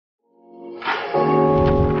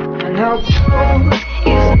how cold is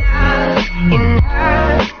not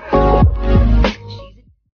enough.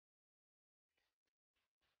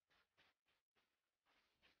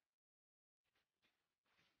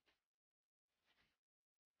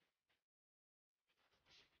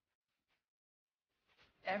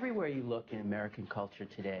 Everywhere you look in American culture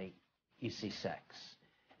today, you see sex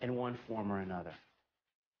in one form or another.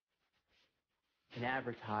 In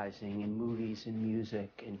advertising, in movies, in music,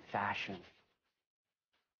 in fashion.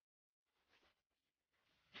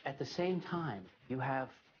 At the same time, you have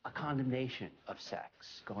a condemnation of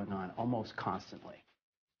sex going on almost constantly.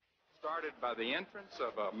 Started by the entrance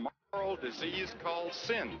of a moral disease called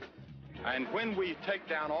sin. And when we take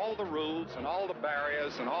down all the rules and all the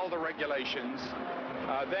barriers and all the regulations,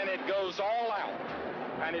 then it goes all out,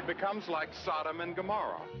 and it becomes like Sodom and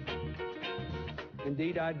Gomorrah.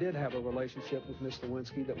 Indeed, I did have a relationship with Miss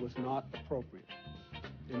Lewinsky that was not appropriate.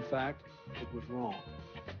 In fact, it was wrong.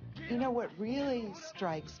 You know, what really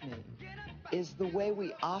strikes me is the way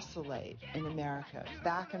we oscillate in America,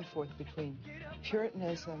 back and forth between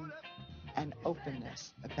Puritanism and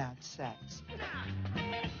openness about sex.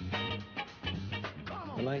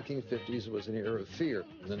 The 1950s was an era of fear.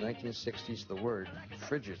 In the 1960s, the word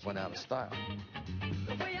frigid went out of style.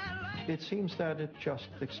 It seems that it just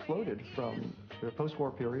exploded from the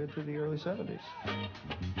post-war period to the early 70s.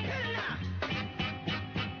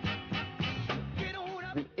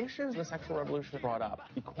 The issues the sexual revolution brought up,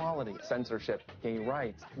 equality, censorship, gay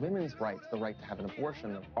rights, women's rights, the right to have an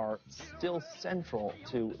abortion, are still central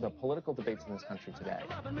to the political debates in this country today.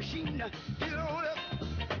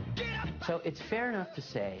 So it's fair enough to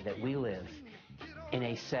say that we live in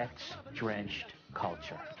a sex-drenched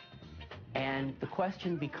culture. And the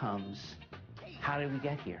question becomes, how did we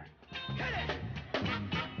get here?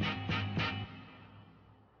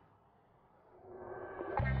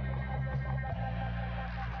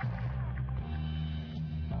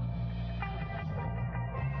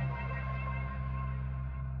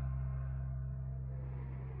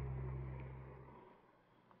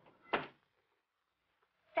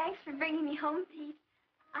 Thanks for bringing me home, Pete.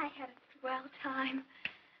 I had a swell time.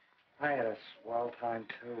 I had a swell time,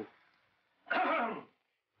 too.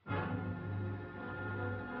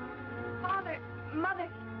 Father, Mother.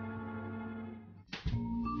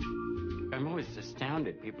 I'm always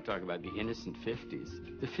astounded. People talk about the innocent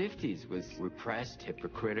 50s. The 50s was repressed,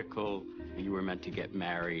 hypocritical. You were meant to get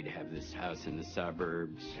married, have this house in the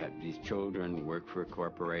suburbs, have these children, work for a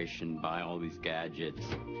corporation, buy all these gadgets.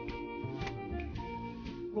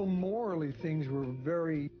 Well, morally, things were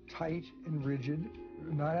very tight and rigid.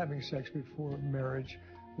 Not having sex before marriage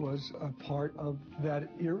was a part of that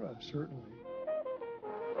era, certainly.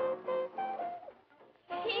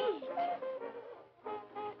 Pete!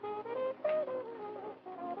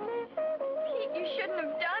 Pete, you shouldn't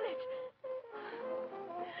have done it.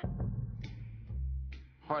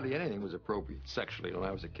 Hardly anything was appropriate sexually when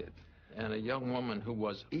I was a kid. And a young woman who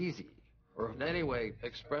was easy or in any way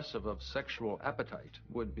expressive of sexual appetite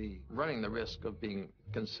would be running the risk of being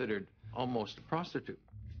considered almost a prostitute.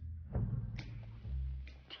 Do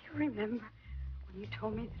you remember when you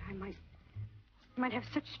told me that I might have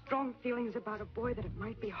such strong feelings about a boy that it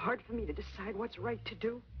might be hard for me to decide what's right to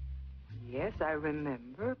do? Yes, I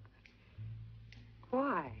remember.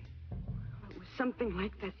 Why? Well, it was something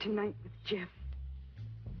like that tonight with Jeff.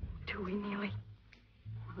 Do we, Neely?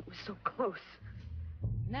 Well, it was so close.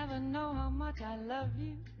 Never know how much I love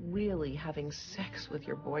you. Really, having sex with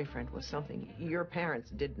your boyfriend was something your parents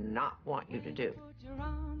did not want you to do.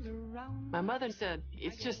 My mother said,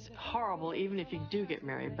 it's just horrible even if you do get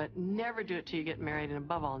married, but never do it till you get married, and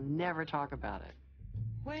above all, never talk about it.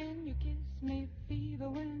 When you kiss me, fever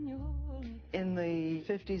when you hold me. In the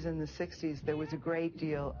 50s and the 60s, there was a great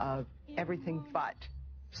deal of everything but.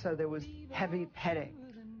 So there was heavy petting,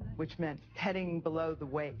 which meant petting below the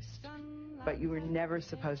waist. But you were never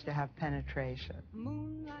supposed to have penetration.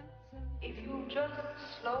 If you just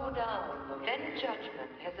slow down, then judgment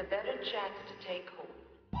has a better chance to take hold.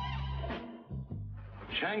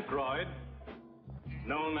 Chancroid,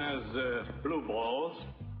 known as blue balls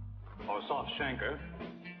or soft chancre,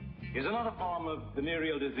 is another form of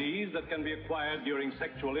venereal disease that can be acquired during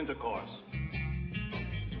sexual intercourse.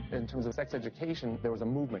 In terms of sex education, there was a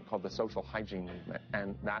movement called the social hygiene movement,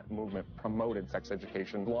 and that movement promoted sex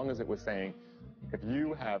education as long as it was saying, if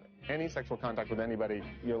you have any sexual contact with anybody,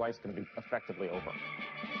 your life's going to be effectively over.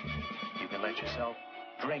 You can let yourself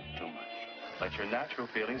drink too much. Let your natural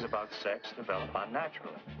feelings about sex develop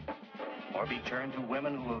unnaturally. Or be turned to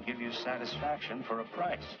women who will give you satisfaction for a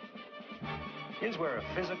price. Here's where a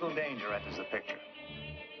physical danger enters the picture.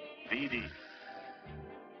 VD.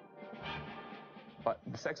 But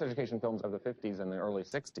the sex education films of the 50s and the early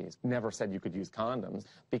 60s never said you could use condoms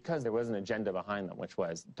because there was an agenda behind them, which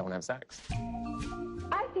was don't have sex.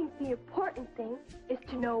 I think the important thing is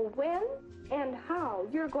to know when and how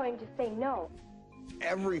you're going to say no.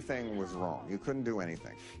 Everything was wrong. You couldn't do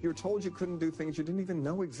anything. You were told you couldn't do things you didn't even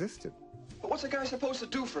know existed. But what's a guy supposed to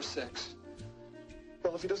do for sex?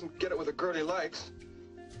 Well, if he doesn't get it with a girl he likes,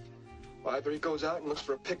 either he goes out and looks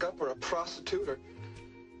for a pickup or a prostitute or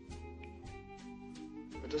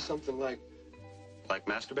does something like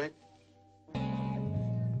masturbate?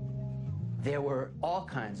 There were all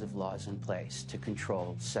kinds of laws in place to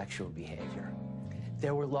control sexual behavior.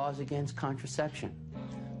 There were laws against contraception,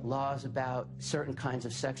 laws about certain kinds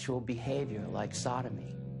of sexual behavior like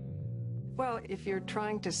sodomy. Well, if you're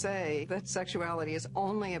trying to say that sexuality is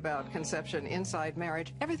only about conception inside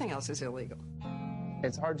marriage, everything else is illegal.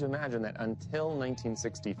 It's hard to imagine that until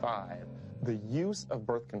 1965, the use of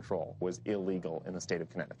birth control was illegal in the state of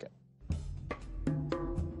Connecticut.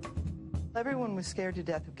 Everyone was scared to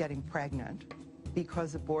death of getting pregnant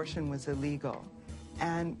because abortion was illegal.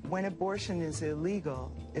 And when abortion is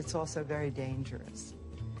illegal, it's also very dangerous.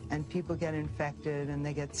 And people get infected and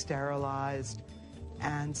they get sterilized,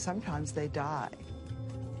 and sometimes they die.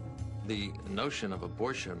 The notion of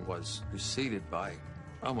abortion was preceded by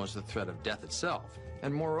almost the threat of death itself.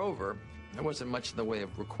 And moreover, there wasn't much in the way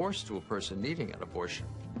of recourse to a person needing an abortion.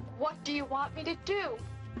 What do you want me to do?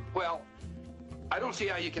 Well, I don't see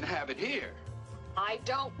how you can have it here. I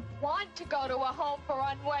don't want to go to a home for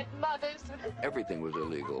unwed mothers. Everything was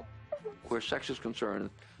illegal. Where sex is concerned,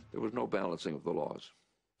 there was no balancing of the laws.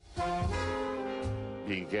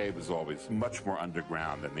 Being gay was always much more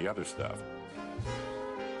underground than the other stuff.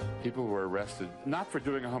 People were arrested not for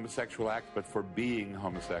doing a homosexual act, but for being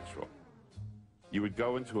homosexual. You would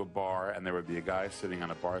go into a bar and there would be a guy sitting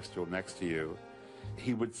on a bar stool next to you.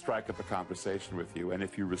 He would strike up a conversation with you, and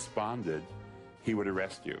if you responded, he would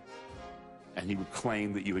arrest you. And he would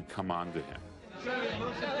claim that you had come on to him.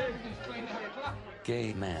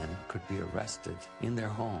 Gay men could be arrested in their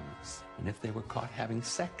homes, and if they were caught having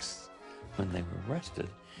sex when they were arrested,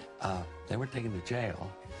 they were taken to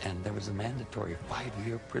jail, and there was a mandatory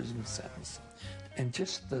 5-year prison sentence. And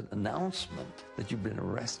just the announcement that you've been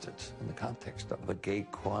arrested in the context of a gay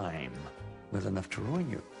crime was enough to ruin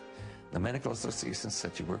you. The medical association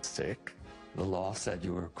said you were sick, the law said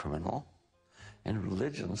you were a criminal, and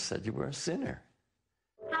religion said you were a sinner.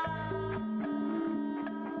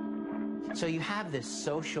 So you have this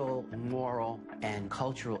social, moral, and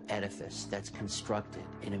cultural edifice that's constructed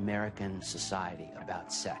in American society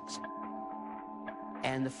about sex.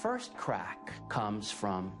 And the first crack comes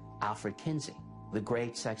from Alfred Kinsey, the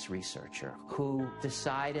great sex researcher, who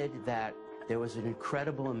decided that there was an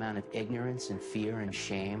incredible amount of ignorance and fear and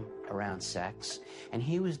shame around sex, and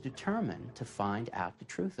he was determined to find out the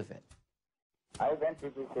truth of it. I venture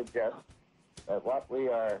to suggest that what we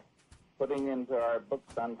are putting into our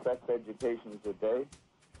books on sex education today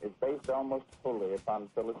is based almost wholly upon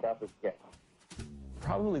philosophic guess.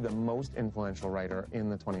 Probably the most influential writer in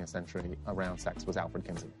the 20th century around sex was Alfred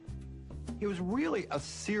Kinsey. He was really a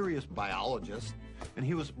serious biologist, and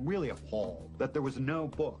he was really appalled that there was no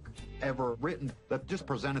book ever written that just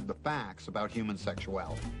presented the facts about human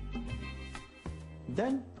sexuality.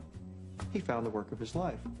 Then he found the work of his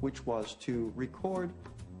life, which was to record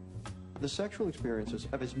the sexual experiences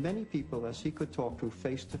of as many people as he could talk to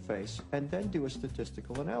face to face, and then do a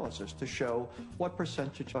statistical analysis to show what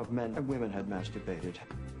percentage of men and women had masturbated,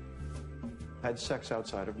 had sex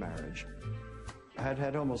outside of marriage, had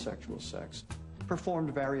had homosexual sex,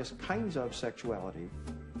 performed various kinds of sexuality.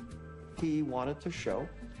 He wanted to show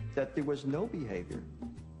that there was no behavior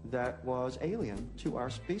that was alien to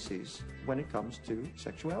our species when it comes to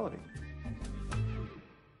sexuality.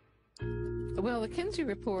 Well, the Kinsey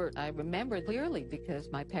report I remember clearly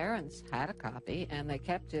because my parents had a copy and they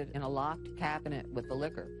kept it in a locked cabinet with the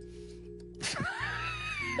liquor.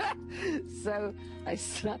 So I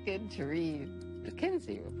snuck in to read the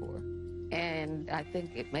Kinsey report. And I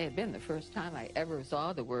think it may have been the first time I ever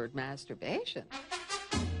saw the word masturbation.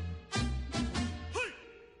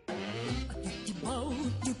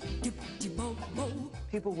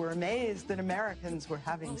 People were amazed that Americans were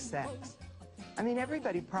having sex. I mean,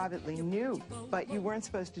 everybody privately knew, but you weren't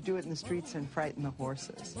supposed to do it in the streets and frighten the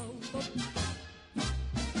horses.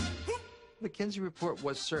 The Kinsey Report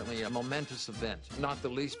was certainly a momentous event, not the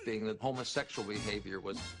least being that homosexual behavior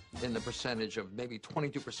was in the percentage of maybe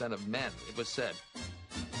 22% of men, it was said.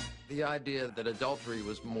 The idea that adultery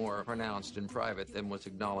was more pronounced in private than was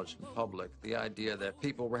acknowledged in public, the idea that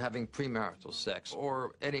people were having premarital sex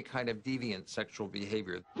or any kind of deviant sexual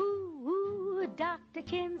behavior. Ooh, Dr.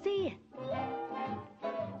 Kinsey,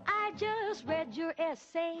 I just read your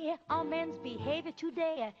essay on men's behavior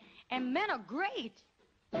today, and men are great,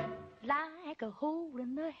 like a hole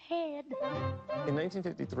in the head. In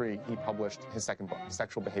 1953, he published his second book,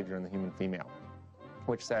 Sexual Behavior in the Human Female,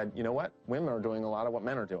 which said, you know what? Women are doing a lot of what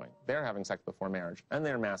men are doing. They're having sex before marriage, and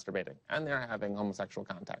they're masturbating, and they're having homosexual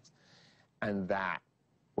contacts. And that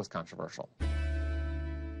was controversial.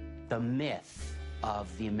 The myth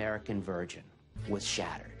of the American virgin was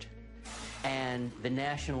shattered, and the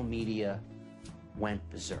national media went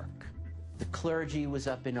berserk. The clergy was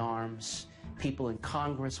up in arms. People in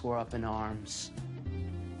Congress were up in arms.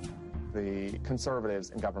 The conservatives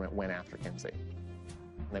in government went after Kinsey.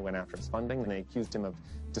 They went after his funding, and they accused him of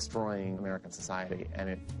destroying American society, and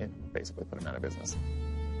it basically put him out of business.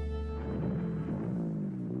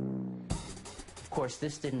 Of course,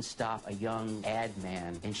 this didn't stop a young ad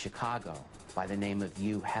man in Chicago by the name of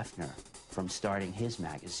Hugh Hefner from starting his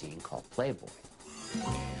magazine called Playboy.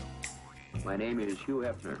 My name is Hugh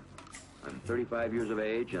Hefner. I'm 35 years of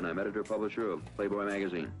age, and I'm editor-publisher of Playboy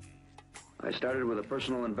magazine. I started with a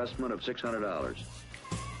personal investment of $600.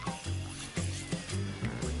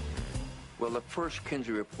 Well, the first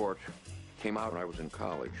Kinsey report came out when I was in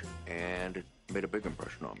college, and it made a big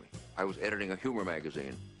impression on me. I was editing a humor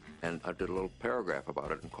magazine, and I did a little paragraph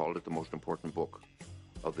about it and called it the most important book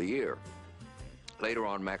of the year. Later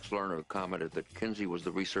on, Max Lerner commented that Kinsey was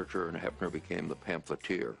the researcher and Hefner became the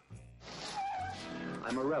pamphleteer.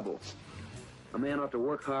 I'm a rebel. A man ought to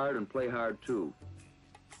work hard and play hard, too.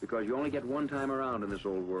 Because you only get one time around in this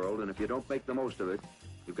old world, and if you don't make the most of it,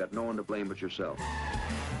 you've got no one to blame but yourself.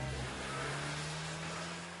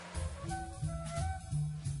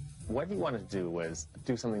 What he wanted to do was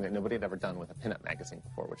do something that nobody had ever done with a pinup magazine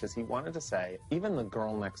before, which is he wanted to say, even the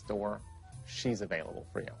girl next door, she's available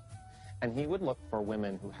for you. And he would look for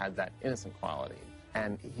women who had that innocent quality,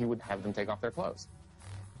 and he would have them take off their clothes.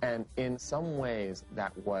 And in some ways,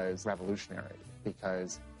 that was revolutionary,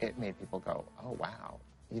 because it made people go, oh, wow,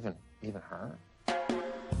 even her?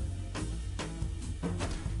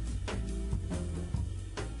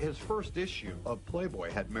 His first issue of Playboy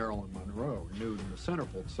had Marilyn Monroe nude in the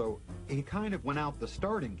centerfold, so he kind of went out the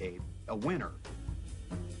starting gate a winner.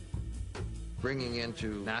 Bringing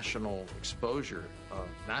into national exposure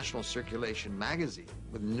national circulation magazine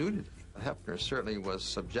with nudity. Hefner certainly was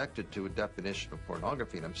subjected to a definition of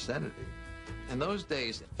pornography and obscenity. In those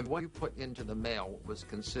days, if what you put into the mail was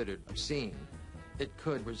considered obscene, it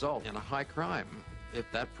could result in a high crime if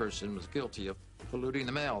that person was guilty of polluting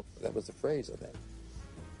the mail. That was the phrase, I think.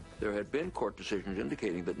 There had been court decisions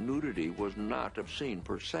indicating that nudity was not obscene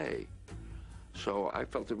per se. So I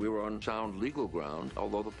felt that we were on sound legal ground,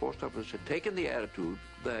 although the post office had taken the attitude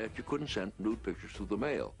that you couldn't send nude pictures through the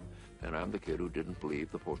mail. And I'm the kid who didn't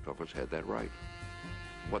believe the post office had that right.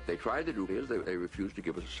 What they tried to do is they refused to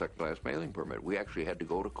give us a second-class mailing permit. We actually had to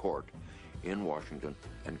go to court in Washington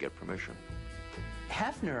and get permission.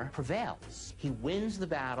 Hefner prevails. He wins the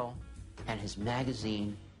battle, and his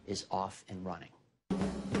magazine is off and running.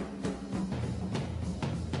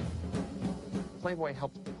 Playboy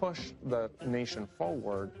helped push the nation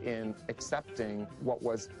forward in accepting what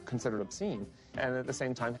was considered obscene. And at the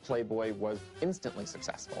same time, Playboy was instantly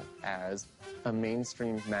successful as a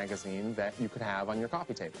mainstream magazine that you could have on your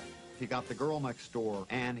coffee table. He got The Girl Next Door,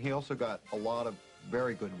 and he also got a lot of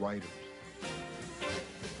very good writers.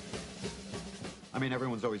 I mean,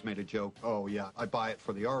 everyone's always made a joke, oh, yeah, I buy it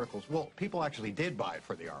for the articles. Well, people actually did buy it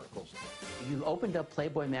for the articles. You opened up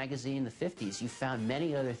Playboy magazine in the 50s, you found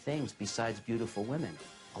many other things besides beautiful women.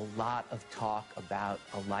 A lot of talk about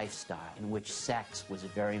a lifestyle in which sex was a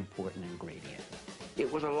very important ingredient.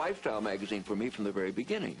 It was a lifestyle magazine for me from the very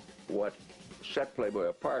beginning. What set Playboy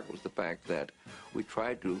apart was the fact that we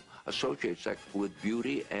tried to associate sex with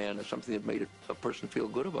beauty and something that made a person feel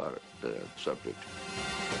good about it, the subject.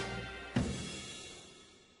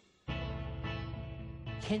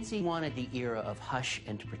 Kinsey wanted the era of hush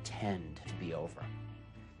and pretend to be over.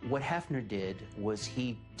 What Hefner did was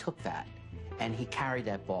he took that and he carried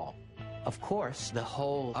that ball. Of course, the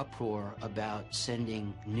whole uproar about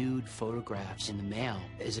sending nude photographs in the mail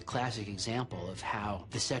is a classic example of how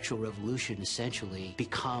the sexual revolution essentially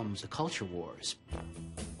becomes a culture wars.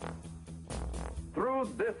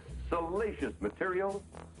 Through this salacious material,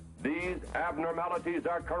 these abnormalities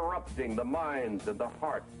are corrupting the minds and the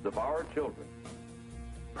hearts of our children.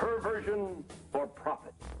 Perversion for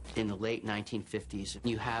profit. In the late 1950s,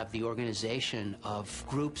 you have the organization of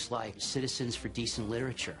groups like Citizens for Decent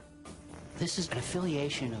Literature. This is an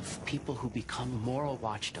affiliation of people who become moral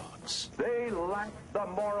watchdogs. They lack the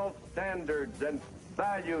moral standards and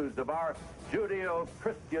values of our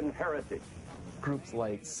Judeo-Christian heritage. Groups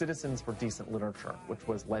like Citizens for Decent Literature, which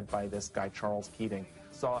was led by this guy Charles Keating,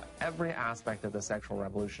 saw every aspect of the sexual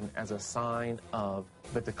revolution as a sign of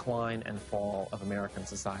the decline and fall of American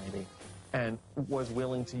society, and was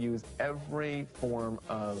willing to use every form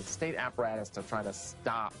of state apparatus to try to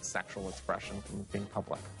stop sexual expression from being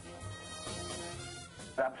public.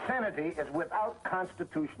 Obscenity is without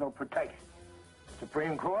constitutional protection. The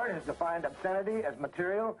Supreme Court has defined obscenity as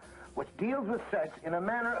material which deals with sex in a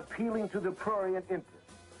manner appealing to the prurient interest.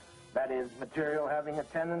 That is, material having a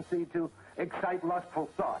tendency to excite lustful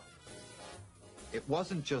thought. It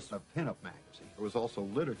wasn't just a pinup magazine. It was also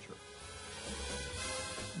literature.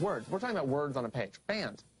 Words. We're talking about words on a page.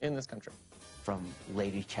 Banned in this country. From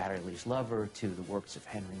Lady Chatterley's Lover to the works of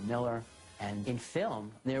Henry Miller. And in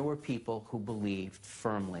film, there were people who believed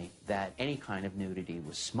firmly that any kind of nudity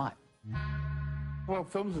was smut. Well,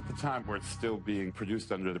 films at the time were still being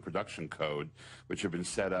produced under the production code, which had been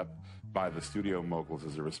set up by the studio moguls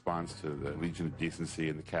as a response to the Legion of Decency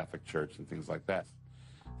and the Catholic Church and things like that.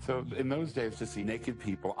 So in those days, to see naked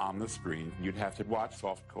people on the screen, you'd have to watch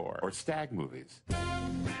softcore or stag movies.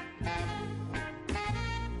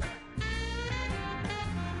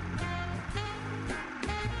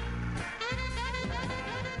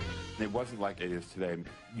 It wasn't like it is today.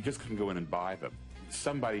 You just couldn't go in and buy them.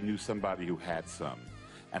 Somebody knew somebody who had some,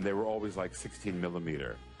 and they were always like 16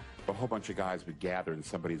 millimeter. A whole bunch of guys would gather in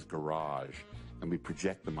somebody's garage, and we'd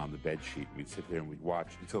project them on the bed sheet. We'd sit there and we'd watch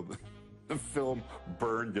until the film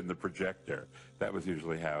burned in the projector. That was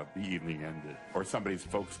usually how the evening ended. Or somebody's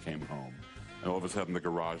folks came home, and all of a sudden the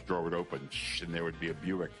garage door would open, and there would be a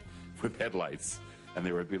Buick with headlights, and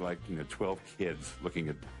there would be like 12 kids looking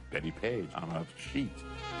at Betty Page on a sheet.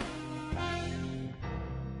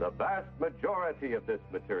 The vast majority of this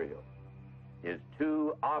material is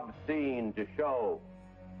too obscene to show.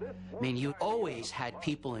 I mean, you always had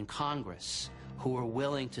people in Congress who were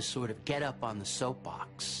willing to sort of get up on the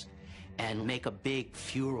soapbox and make a big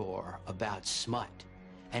furor about smut.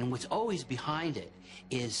 And what's always behind it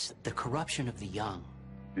is the corruption of the young.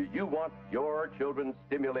 Do you want your children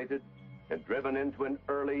stimulated and driven into an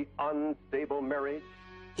early, unstable marriage?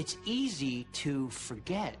 It's easy to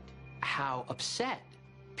forget how upset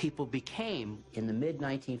people became in the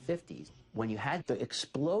mid-1950s when you had the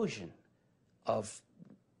explosion of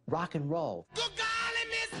rock and roll.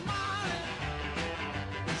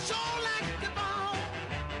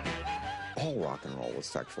 All rock and roll was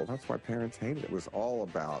sexual. That's why parents hated it. It was all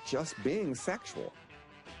about just being sexual.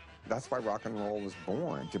 That's why rock and roll was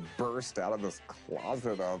born, to burst out of this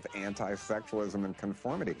closet of anti-sexualism and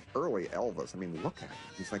conformity. Early Elvis, I mean, look at him.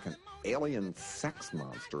 He's like an alien sex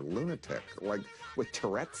monster, lunatic, like with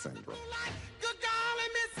Tourette syndrome.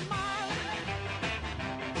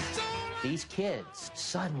 These kids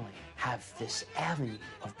suddenly have this avenue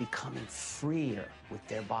of becoming freer with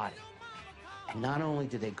their body. And not only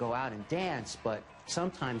do they go out and dance, but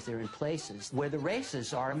sometimes they're in places where the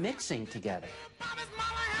races are mixing together.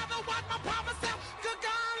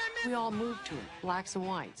 We all moved to it, blacks and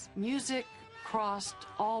whites. Music crossed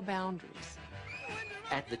all boundaries.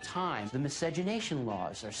 At the time, the miscegenation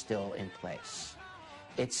laws are still in place.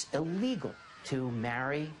 It's illegal to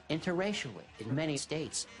marry interracially in many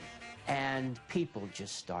states, and people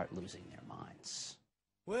just start losing their minds.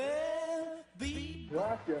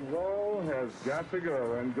 Rock and roll has got to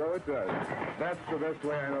go, and go it does. That's the best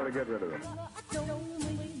way I know to get rid of it.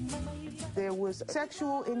 There was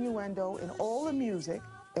sexual innuendo in all the music,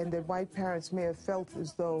 and that white parents may have felt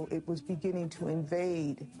as though it was beginning to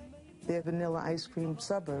invade their vanilla ice cream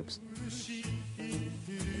suburbs.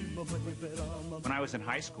 When I was in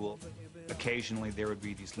high school, occasionally there would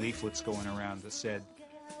be these leaflets going around that said,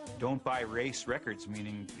 don't buy race records,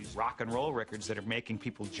 meaning these rock and roll records that are making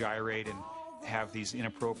people gyrate and have these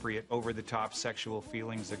inappropriate, over-the-top sexual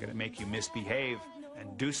feelings that are going to make you misbehave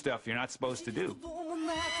and do stuff you're not supposed to do.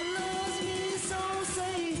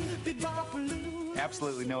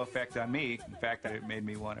 Absolutely no effect on me. In fact, it made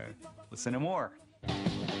me want to listen to more.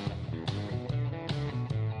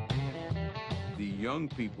 The young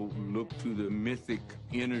people look to the mythic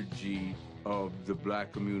energy of the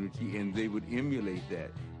black community, and they would emulate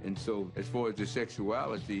that. And so, as far as the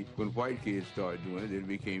sexuality, when white kids started doing it, it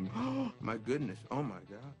became, oh, my goodness, oh, my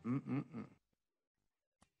God,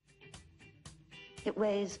 It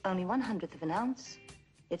weighs only 1/100 of an ounce.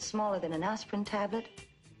 It's smaller than an aspirin tablet,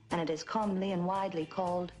 and it is commonly and widely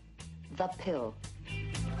called the pill.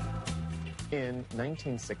 In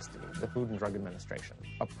 1960, the Food and Drug Administration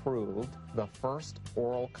approved the first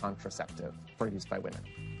oral contraceptive for use by women.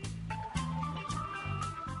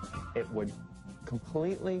 It would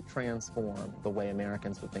completely transform the way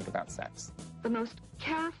Americans would think about sex. The most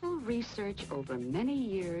careful research over many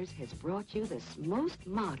years has brought you this most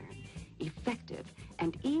modern, effective,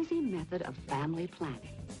 and easy method of family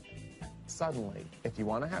planning. Suddenly, if you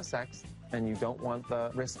want to have sex and you don't want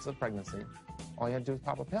the risks of pregnancy, all you have to do is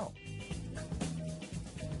pop a pill.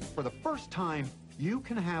 For the first time, you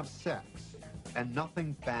can have sex and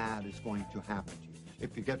nothing bad is going to happen to you.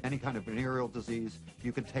 If you get any kind of venereal disease,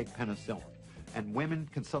 you can take penicillin. And women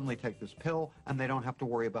can suddenly take this pill and they don't have to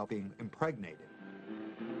worry about being impregnated.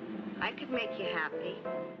 I could make you happy.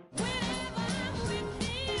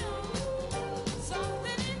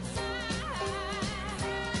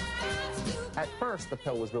 At first, the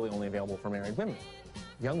pill was really only available for married women.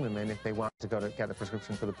 Young women, if they want to go to get a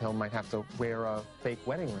prescription for the pill, might have to wear a fake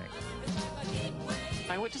wedding ring.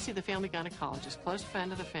 I went to see the family gynecologist, close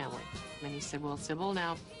friend of the family. And he said, well, Sybil,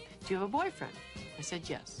 now, do you have a boyfriend? I said,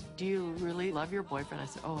 yes. Do you really love your boyfriend? I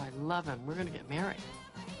said, oh, I love him. We're going to get married.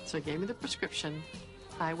 So he gave me the prescription.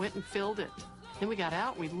 I went and filled it. Then we got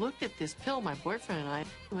out. We looked at this pill, my boyfriend and I.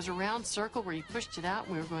 It was a round circle where he pushed it out,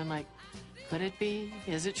 and we were going like, could it be?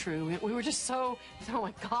 Is it true? We were just so, oh,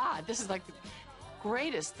 my God, this is like the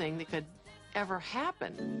greatest thing that could ever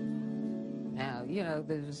happen. Now, you know,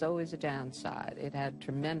 there was always a downside. It had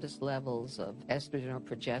tremendous levels of estrogen or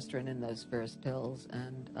progesterone in those first pills,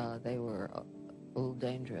 and they were a little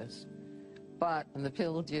dangerous. But the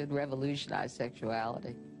pill did revolutionize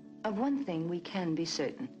sexuality. Of one thing we can be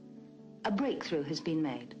certain. A breakthrough has been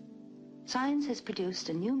made. Science has produced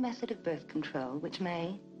a new method of birth control which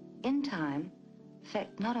may, in time,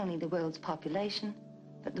 affect not only the world's population,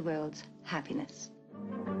 but the world's happiness.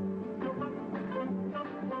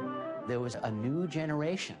 There was a new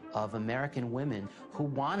generation of American women who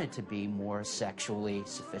wanted to be more sexually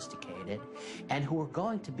sophisticated and who were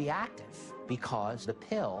going to be active because the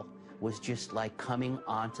pill was just like coming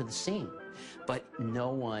onto the scene. But no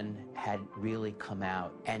one had really come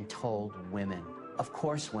out and told women, of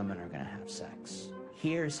course women are going to have sex.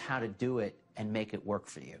 Here's how to do it and make it work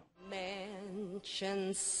for you.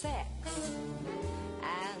 Mention sex.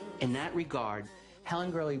 In that regard,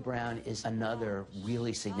 Helen Gurley Brown is another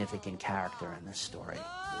really significant character in this story.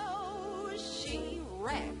 Oh, she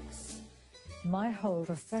wrecks. My whole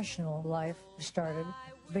professional life started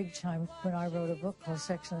big time when I wrote a book called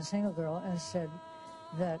Sex and the Single Girl and said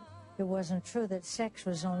that it wasn't true that sex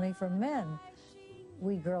was only for men.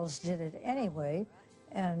 We girls did it anyway,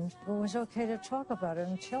 and it was okay to talk about it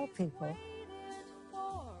and tell people.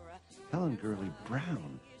 Helen Gurley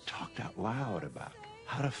Brown talked out loud about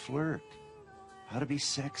how to flirt, how to be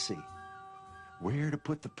sexy, where to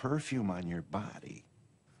put the perfume on your body.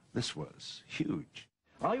 This was huge.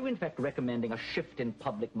 Are you in fact recommending a shift in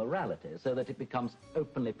public morality so that it becomes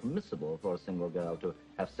openly permissible for a single girl to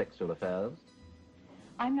have sexual affairs?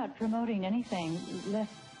 I'm not promoting anything,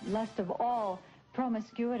 least of all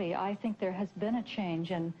promiscuity. I think there has been a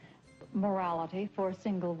change in morality for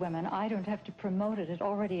single women. I don't have to promote it. It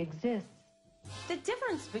already exists. The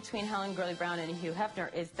difference between Helen Gurley Brown and Hugh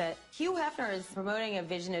Hefner is that Hugh Hefner is promoting a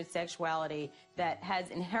vision of sexuality that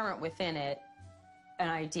has inherent within it an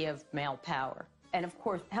idea of male power. And of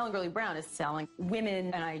course, Helen Gurley Brown is selling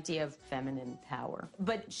women an idea of feminine power.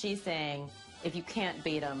 But she's saying, if you can't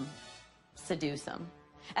beat them, seduce them.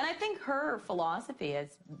 And I think her philosophy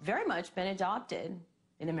has very much been adopted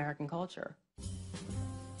in American culture.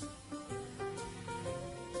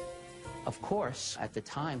 Of course, at the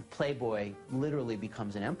time, Playboy literally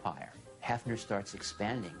becomes an empire. Hefner starts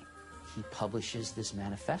expanding. He publishes this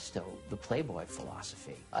manifesto, the Playboy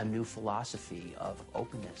philosophy, a new philosophy of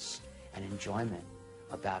openness and enjoyment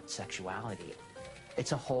about sexuality.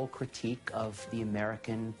 It's a whole critique of the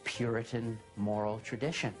American Puritan moral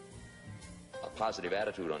tradition. A positive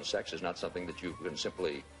attitude on sex is not something that you can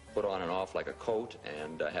simply put on and off like a coat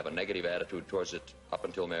and have a negative attitude towards it up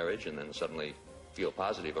until marriage and then suddenly feel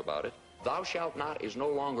positive about it. Thou shalt not is no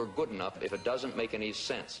longer good enough if it doesn't make any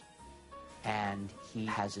sense. And he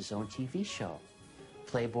has his own TV show,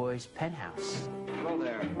 Playboy's Penthouse. Hello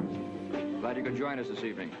there. Glad you could join us this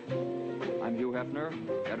evening. I'm Hugh Hefner,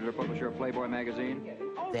 editor-publisher of Playboy magazine.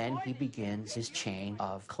 Then he begins his chain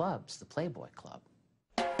of clubs, the Playboy Club.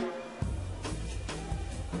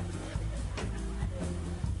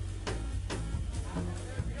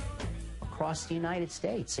 Across the United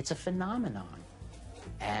States, it's a phenomenon.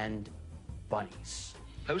 And bunnies.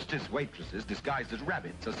 Hostess waitresses disguised as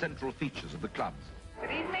rabbits are central features of the clubs.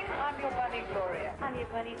 Good evening, I'm your bunny, Gloria. I'm your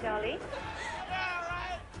bunny, Dolly.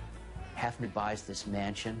 Hefner buys this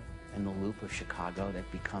mansion in the Loop of Chicago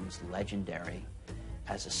that becomes legendary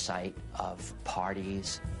as a site of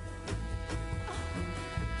parties.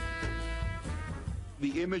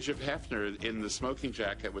 The image of Hefner in the smoking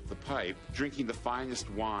jacket with the pipe, drinking the finest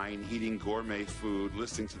wine, eating gourmet food,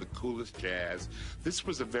 listening to the coolest jazz. This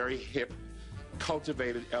was a very hip,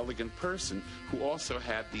 cultivated, elegant person who also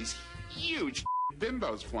had these huge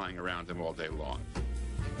bimbos flying around him all day long.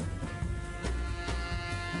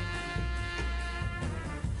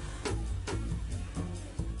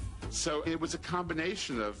 So it was a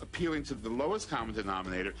combination of appealing to the lowest common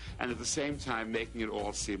denominator and at the same time making it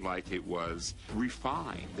all seem like it was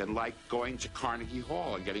refined and like going to Carnegie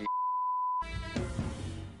Hall and getting...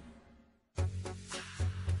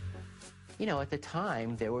 You know, at the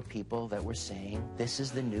time, there were people that were saying, this is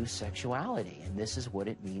the new sexuality, and this is what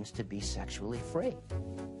it means to be sexually free.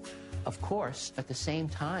 Of course, at the same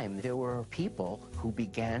time, there were people who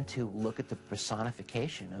began to look at the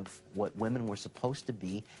personification of what women were supposed to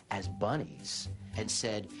be as bunnies and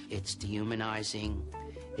said, it's dehumanizing,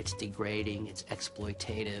 it's degrading, it's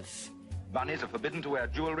exploitative. Bunnies are forbidden to wear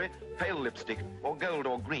jewelry, pale lipstick, or gold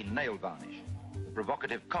or green nail varnish. The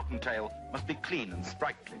provocative cottontail must be clean and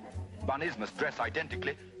sprightly. Bunnies must dress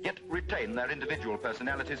identically, yet retain their individual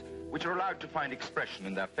personalities, which are allowed to find expression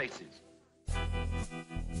in their faces.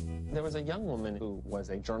 There was a young woman who was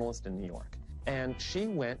a journalist in New York, and she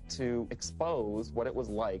went to expose what it was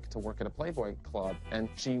like to work at a Playboy club, and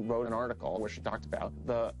she wrote an article where she talked about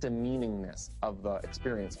the demeaningness of the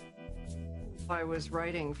experience. I was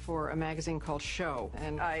writing for a magazine called Show,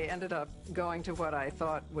 and I ended up going to what I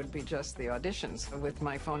thought would be just the auditions with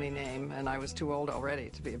my phony name, and I was too old already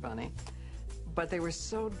to be a bunny. But they were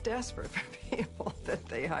so desperate for people that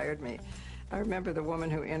they hired me. I remember the woman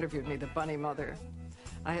who interviewed me, the bunny mother.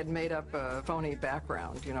 I had made up a phony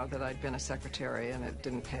background, you know, that I'd been a secretary and it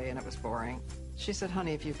didn't pay and it was boring. She said,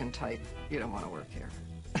 honey, if you can type, you don't want to work here.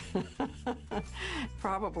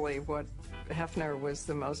 Probably what Hefner was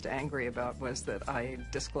the most angry about was that I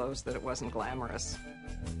disclosed that it wasn't glamorous.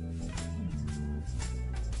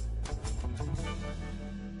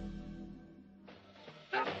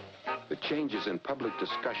 The changes in public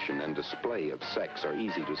discussion and display of sex are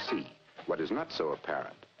easy to see. What is not so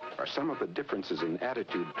apparent are some of the differences in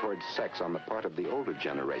attitude towards sex on the part of the older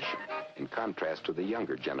generation, in contrast to the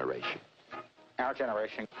younger generation. Our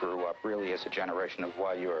generation grew up really as a generation of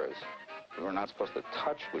voyeurs. We were not supposed to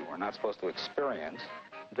touch, we were not supposed to experience.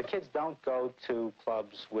 The kids don't go to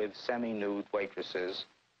clubs with semi-nude waitresses.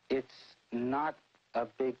 It's not a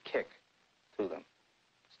big kick to them.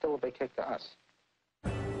 Still a big kick to us.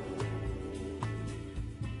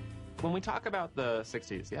 When we talk about the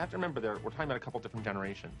 60s, you have to remember we're talking about a couple different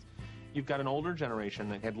generations. You've got an older generation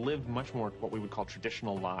that had lived much more what we would call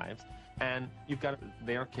traditional lives, and you've got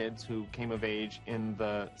their kids who came of age in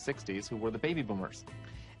the 60s who were the baby boomers.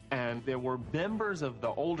 And there were members of the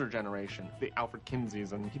older generation, the Alfred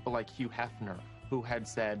Kinseys and people like Hugh Hefner, who had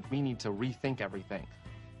said, we need to rethink everything.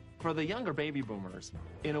 For the younger baby boomers,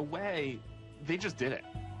 in a way, they just did it.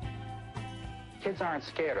 Kids aren't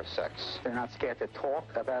scared of sex. They're not scared to talk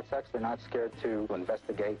about sex. They're not scared to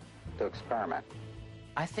investigate, to experiment.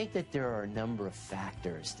 I think that there are a number of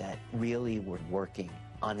factors that really were working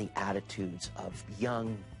on the attitudes of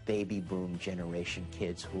young baby boom generation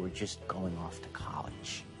kids who were just going off to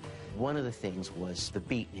college. One of the things was the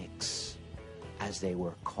beatniks, as they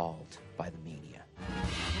were called by the media.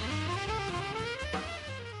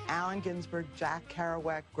 Allen Ginsberg, Jack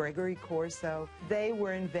Kerouac, Gregory Corso, they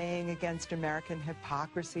were inveighing against American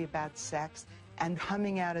hypocrisy about sex and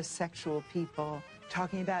coming out as sexual people,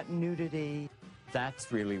 talking about nudity.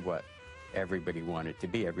 That's really what everybody wanted to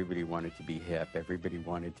be. Everybody wanted to be hip. Everybody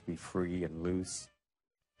wanted to be free and loose.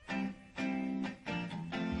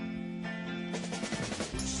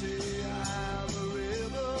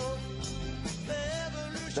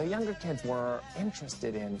 The younger kids were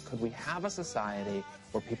interested in, could we have a society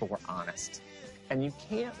where people were honest? And you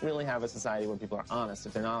can't really have a society where people are honest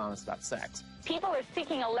if they're not honest about sex. People are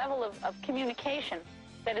seeking a level of communication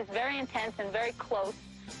that is very intense and very close.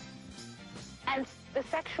 And the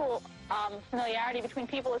sexual familiarity between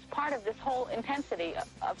people is part of this whole intensity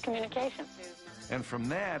of communication. And from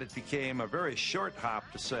that, it became a very short hop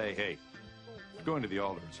to say, hey, going to the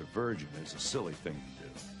altar as a virgin is a silly thing to do.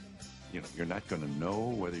 You know, you're not going to know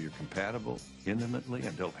whether you're compatible intimately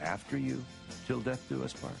until after you, till death do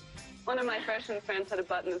us part. One of my freshman friends had a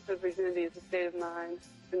button that said virginity is a state of mind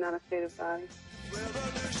and not a state of body.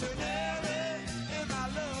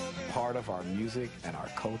 Part of our music and our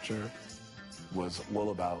culture was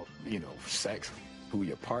all about, you know, sex, who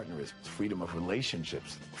your partner is, freedom of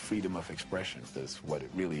relationships, freedom of expression is what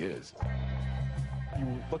it really is. You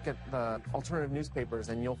look at the alternative newspapers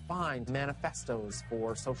and you'll find manifestos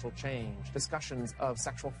for social change, discussions of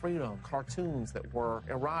sexual freedom, cartoons that were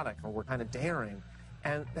erotic or were kind of daring.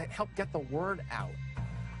 and that helped get the word out.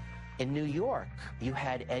 In New York, you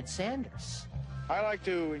had Ed Sanders. I like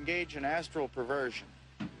to engage in astral perversion,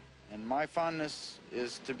 and my fondness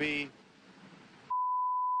is to be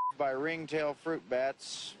by ringtail fruit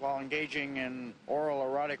bats while engaging in oral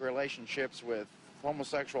erotic relationships with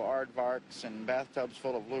homosexual aardvarks in bathtubs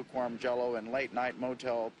full of lukewarm Jell-O and late-night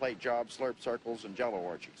motel plate jobs, slurp circles, and Jell-O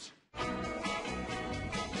orgies.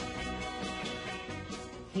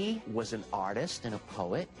 He was an artist and a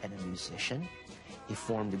poet and a musician. He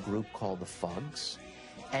formed a group called the Fugs,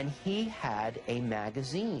 and he had a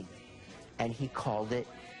magazine, and he called it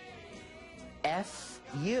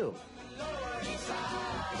F.U.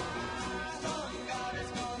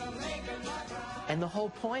 And the whole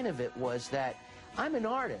point of it was that I'm an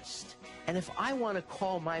artist, and if I want to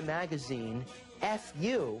call my magazine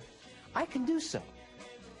F.U., I can do so.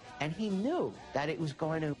 And he knew that it was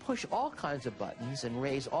going to push all kinds of buttons and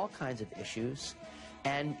raise all kinds of issues,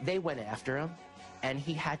 and they went after him, and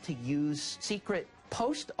he had to use secret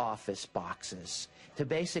post office boxes to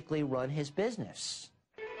basically run his business.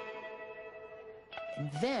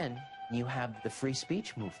 And then you have the free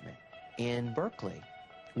speech movement in Berkeley,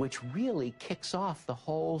 which really kicks off the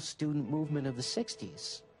whole student movement of the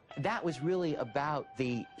 60s. That was really about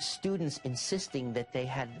the students insisting that they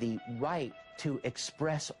had the right to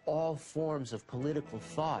express all forms of political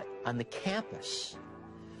thought on the campus.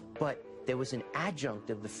 But there was an adjunct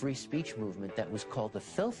of the free speech movement that was called the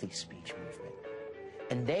filthy speech movement.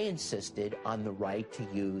 And they insisted on the right to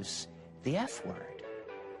use the F word.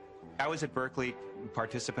 I was at Berkeley,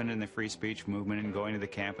 participant in the free speech movement and going to the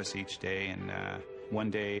campus each day. And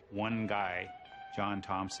one day, one guy, John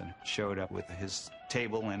Thompson, showed up with his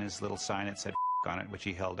table and his little sign that said on it, which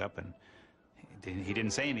he held up, and he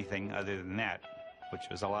didn't say anything other than that, which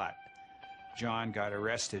was a lot. John got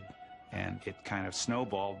arrested, and it kind of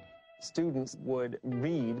snowballed. Students would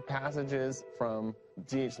read passages from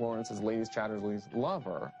D.H. Lawrence's Lady Chatterley's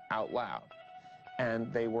Lover out loud.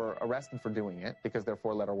 And they were arrested for doing it because there are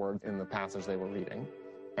four-letter words in the passage they were reading.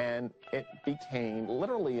 And it became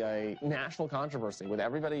literally a national controversy with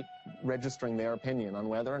everybody registering their opinion on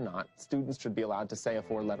whether or not students should be allowed to say a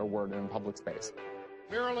four-letter word in public space.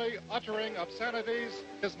 Merely uttering obscenities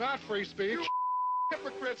is not free speech. You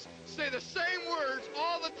hypocrites say the same words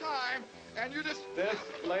all the time, and you just... This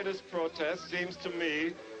latest protest seems to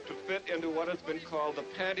me to fit into what has been called the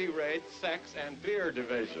panty raid, sex, and beer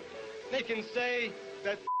division. They can say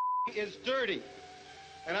that is dirty.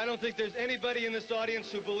 And I don't think there's anybody in this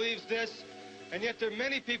audience who believes this, and yet there are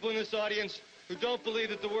many people in this audience who don't believe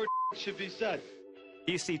that the word should be said.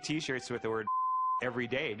 You see T-shirts with the word every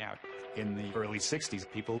day now. In the early 60s,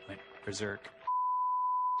 people went berserk.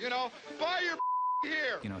 You know, buy your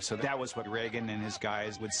here. You know, so that was what Reagan and his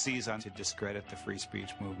guys would seize on to discredit the free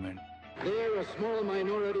speech movement. There, a small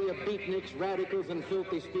minority of beatniks, radicals, and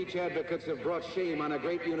filthy speech advocates have brought shame on a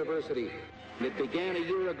great university. And it began a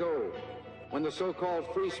year ago, when the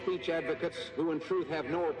so-called free speech advocates, who in truth have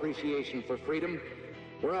no appreciation for freedom,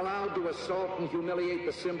 were allowed to assault and humiliate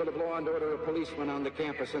the symbol of law and order of policemen on the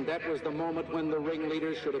campus. And that was the moment when the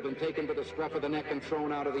ringleaders should have been taken by the scruff of the neck and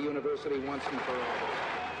thrown out of the university once and for all.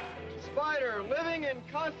 Spider, living in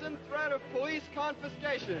constant threat of police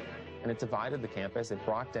confiscation. And it divided the campus, it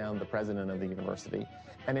brought down the president of the university,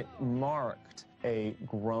 and it marked a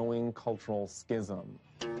growing cultural schism.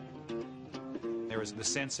 There was the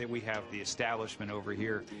sense that we have the establishment over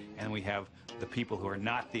here, and we have the people who are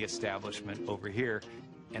not the establishment over here.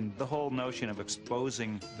 And the whole notion of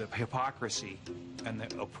exposing the hypocrisy and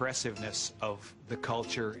the oppressiveness of the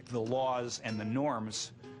culture, the laws and the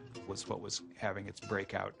norms, was what was having its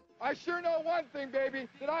breakout. I sure know one thing, baby,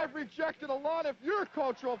 that I've rejected a lot of your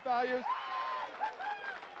cultural values.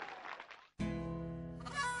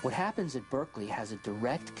 What happens at Berkeley has a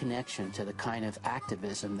direct connection to the kind of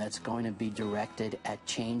activism that's going to be directed at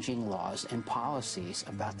changing laws and policies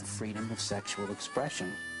about the freedom of sexual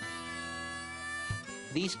expression.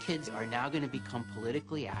 These kids are now going to become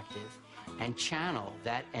politically active and channel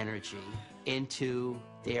that energy into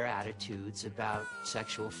their attitudes about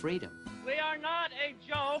sexual freedom. We are not a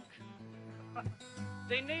joke.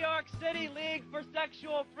 The New York City League for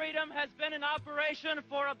Sexual Freedom has been in operation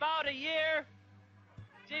for about a year,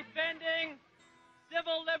 defending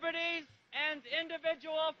civil liberties and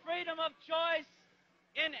individual freedom of choice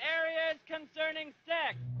in areas concerning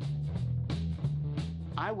sex.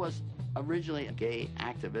 I was originally a gay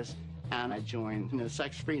activist, and I joined the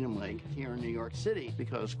Sex Freedom League here in New York City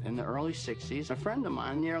because in the early 60s, a friend of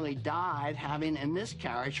mine nearly died having a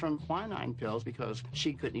miscarriage from quinine pills because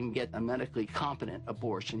she couldn't even get a medically competent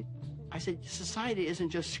abortion. I said, society isn't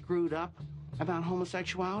just screwed up, about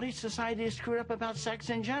homosexuality. Society is screwed up about sex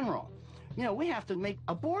in general. You know, we have to make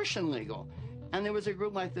abortion legal. And there was a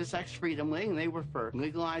group like the Sex Freedom League, and they were for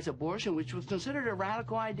legalized abortion, which was considered a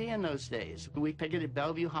radical idea in those days. We picketed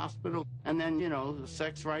Bellevue Hospital, and then, you know,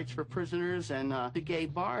 sex rights for prisoners and the gay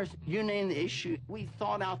bars. You name the issue, we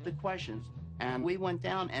thought out the questions, and we went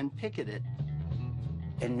down and picketed.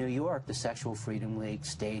 In New York, the Sexual Freedom League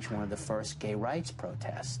staged one of the first gay rights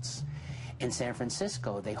protests. In San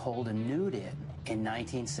Francisco, they hold a nude-in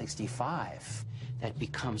 1965 that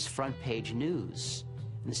becomes front-page news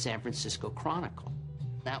in the San Francisco Chronicle.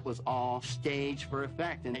 That was all staged for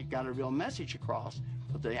effect, and it got a real message across.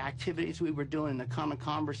 But the activities we were doing, the kind of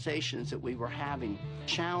conversations that we were having,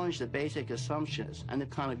 challenged the basic assumptions and the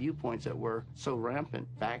kind of viewpoints that were so rampant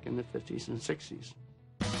back in the 50s and 60s.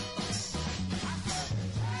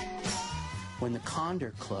 When the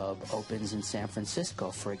Condor Club opens in San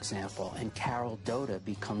Francisco, for example, and Carol Doda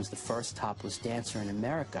becomes the first topless dancer in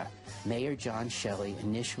America, Mayor John Shelley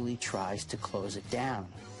initially tries to close it down.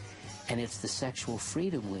 And it's the Sexual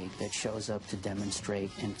Freedom League that shows up to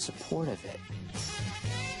demonstrate in support of it.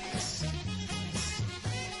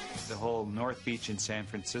 The whole North Beach in San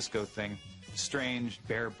Francisco thing, strange,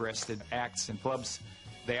 bare-breasted acts in clubs,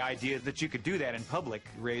 the idea that you could do that in public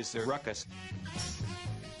raised a ruckus.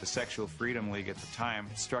 The Sexual Freedom League at the time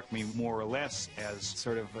struck me more or less as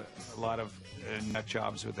sort of a lot of nut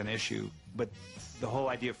jobs with an issue, but the whole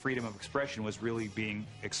idea of freedom of expression was really being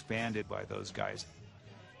expanded by those guys.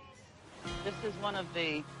 This is one of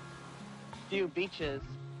the few beaches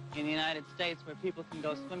in the United States where people can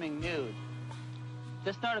go swimming nude.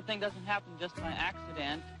 This sort of thing doesn't happen just by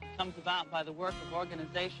accident. It comes about by the work of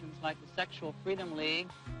organizations like the Sexual Freedom League.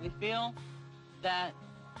 We feel that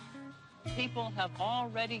people have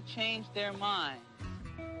already changed their minds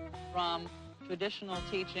from traditional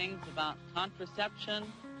teachings about contraception,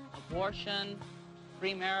 abortion,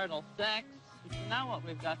 premarital sex. So now what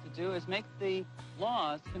we've got to do is make the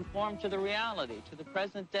laws conform to the reality, to the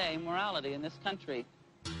present day morality in this country.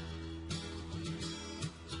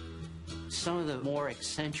 Some of the more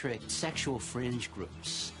eccentric sexual fringe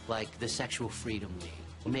groups, like the Sexual Freedom League,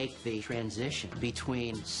 make the transition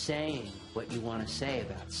between saying what you want to say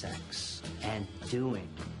about sex and doing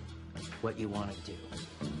what you want to do.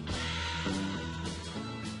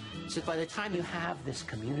 So by the time you have this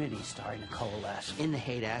community starting to coalesce in the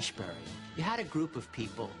Haight-Ashbury, you had a group of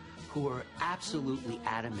people who were absolutely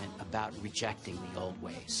adamant about rejecting the old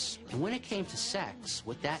ways. And when it came to sex,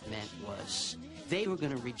 what that meant was they were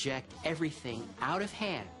going to reject everything out of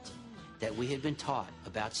hand that we had been taught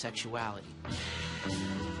about sexuality.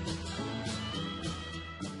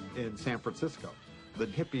 In San Francisco, the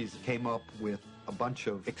hippies came up with a bunch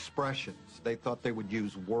of expressions. They thought they would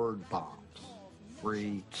use word bombs.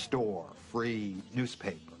 Free store, free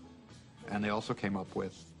newspaper. And they also came up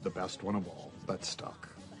with the best one of all that stuck,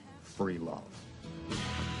 free love.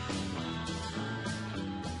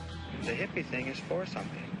 The hippie thing is for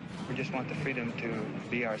something. We just want the freedom to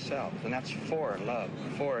be ourselves, and that's for love,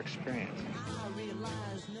 for experience.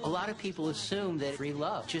 A lot of people assume that free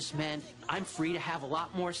love just meant I'm free to have a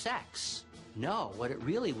lot more sex. No, what it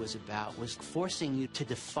really was about was forcing you to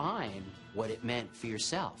define what it meant for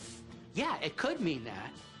yourself. Yeah, it could mean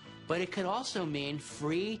that, but it could also mean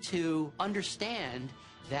free to understand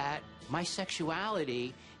that my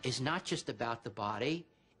sexuality is not just about the body,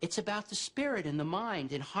 it's about the spirit and the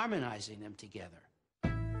mind and harmonizing them together.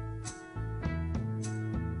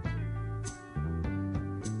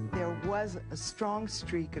 There was a strong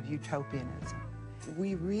streak of utopianism.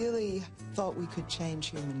 We really thought we could change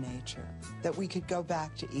human nature, that we could go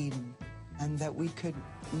back to Eden, and that we could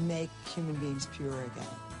make human beings pure again.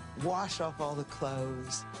 Wash off all the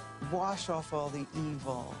clothes, wash off all the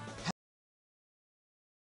evil.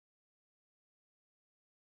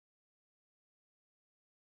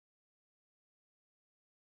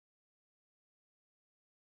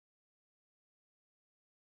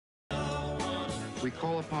 We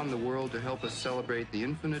call upon the world to help us celebrate the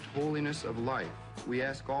infinite holiness of life. We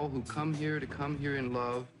ask all who come here to come here in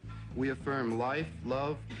love. We affirm life,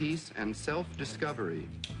 love, peace, and self-discovery.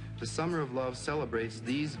 The Summer of Love celebrates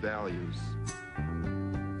these values.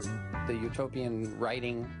 The utopian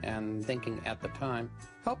writing and thinking at the time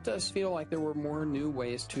helped us feel like there were more new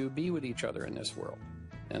ways to be with each other in this world.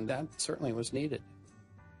 And that certainly was needed.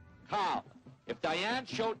 Carl, if Diane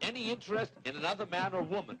showed any interest in another man or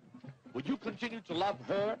woman, would you continue to love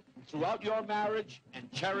her throughout your marriage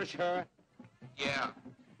and cherish her? Yeah.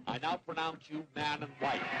 I now pronounce you man and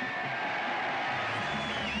wife.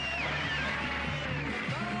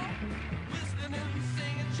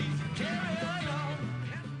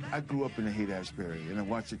 I grew up in the Haight-Ashbury, and I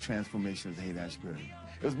watched the transformation of the Haight-Ashbury.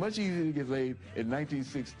 It was much easier to get laid in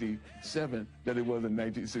 1967 than it was in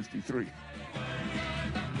 1963.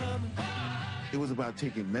 It was about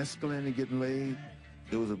taking mescaline and getting laid.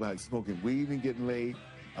 It was about smoking weed and getting laid,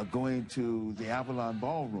 or going to the Avalon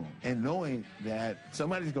Ballroom and knowing that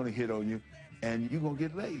somebody's going to hit on you and you're going to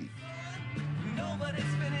get laid.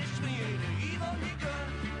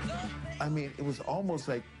 I mean, it was almost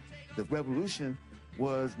like the revolution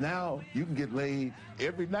was now you can get laid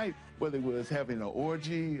every night, whether it was having an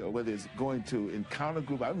orgy or whether it's going to encounter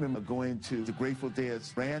group. I remember going to the Grateful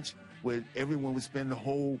Dead's ranch where everyone would spend the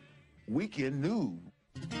whole weekend nude.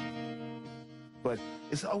 But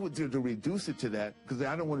it's always to reduce it to that, because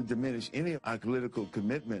I don't want to diminish any of our political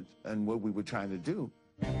commitment and what we were trying to do.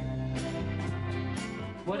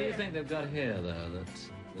 What do you think they've got here, though,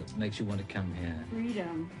 that makes you want to come here?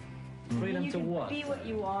 Freedom. Freedom to what? Be what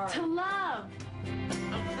you are. To love.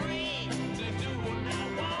 I'm free to do what I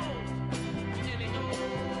want.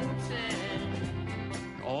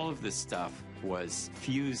 All of this stuff was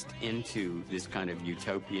fused into this kind of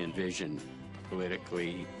utopian vision,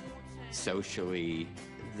 politically, socially,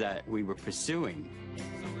 that we were pursuing.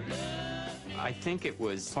 I think it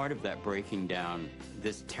was part of that breaking down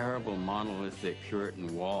this terrible monolithic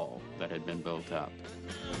Puritan wall that had been built up.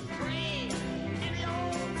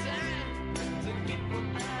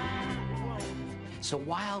 So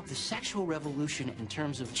while the sexual revolution in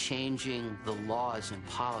terms of changing the laws and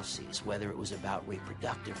policies, whether it was about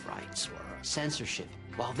reproductive rights or censorship,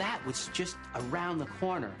 while that was just around the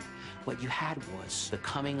corner, what you had was the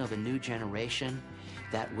coming of a new generation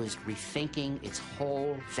that was rethinking its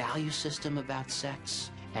whole value system about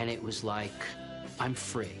sex. And it was like, I'm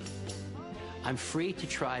free. I'm free to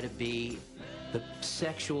try to be the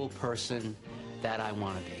sexual person that I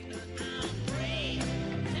want to be.